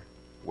your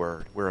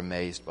word. We're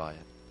amazed by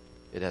it.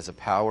 It has a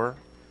power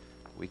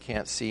we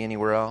can't see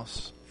anywhere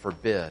else.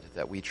 Forbid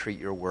that we treat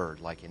your word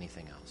like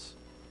anything else.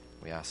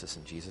 We ask this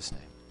in Jesus'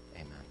 name.